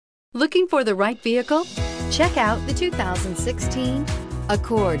Looking for the right vehicle? Check out the 2016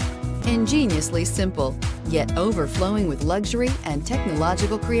 Accord. Ingeniously simple, yet overflowing with luxury and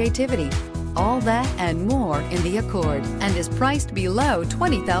technological creativity. All that and more in the Accord, and is priced below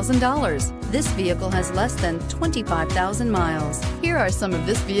 $20,000. This vehicle has less than 25,000 miles. Here are some of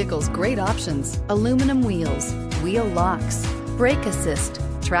this vehicle's great options: aluminum wheels, wheel locks, brake assist,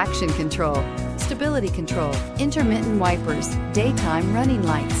 traction control, stability control, intermittent wipers, daytime running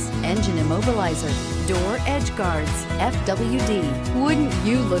lights, engine immobilizer, door edge guards, FWD. Wouldn't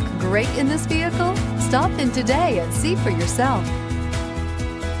you look great in this vehicle? Stop in today and see for yourself.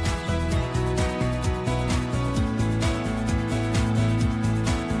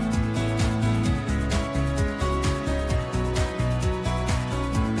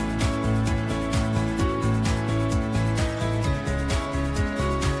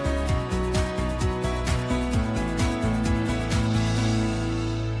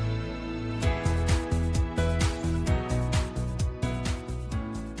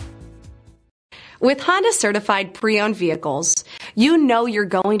 With Honda certified pre-owned vehicles, you know you're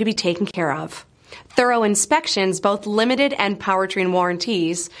going to be taken care of. Thorough inspections, both limited and powertrain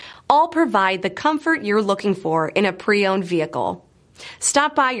warranties, all provide the comfort you're looking for in a pre-owned vehicle.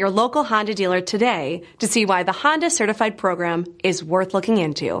 Stop by your local Honda dealer today to see why the Honda certified program is worth looking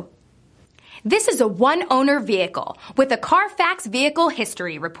into. This is a one-owner vehicle with a Carfax Vehicle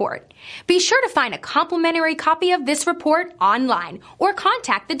History Report. Be sure to find a complimentary copy of this report online or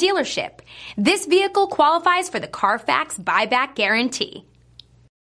contact the dealership. This vehicle qualifies for the Carfax Buyback Guarantee.